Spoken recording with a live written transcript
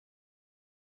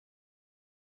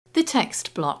The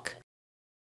text block.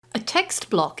 A text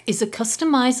block is a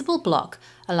customizable block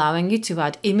allowing you to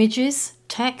add images,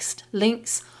 text,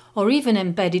 links, or even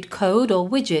embedded code or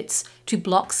widgets to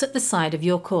blocks at the side of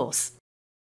your course.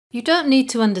 You don't need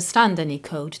to understand any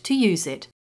code to use it.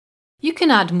 You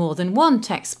can add more than one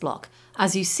text block,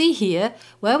 as you see here,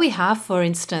 where we have, for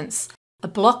instance, a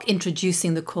block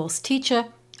introducing the course teacher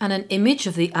and an image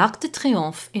of the Arc de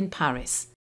Triomphe in Paris.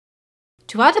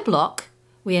 To add a block,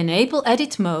 we enable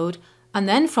Edit mode and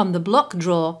then from the block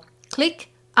drawer,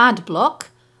 click Add Block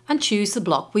and choose the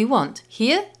block we want,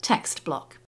 here Text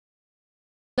Block.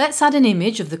 Let's add an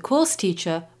image of the course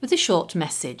teacher with a short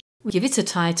message. We give it a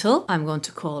title, I'm going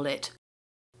to call it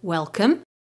Welcome,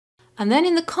 and then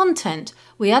in the content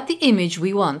we add the image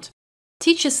we want.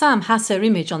 Teacher Sam has her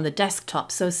image on the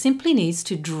desktop, so simply needs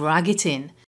to drag it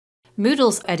in.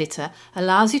 Moodle's editor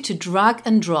allows you to drag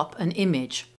and drop an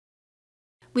image.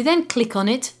 We then click on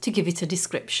it to give it a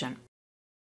description.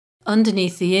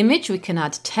 Underneath the image we can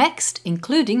add text,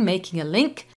 including making a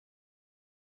link,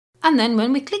 and then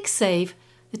when we click Save,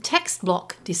 the text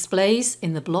block displays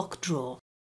in the block drawer.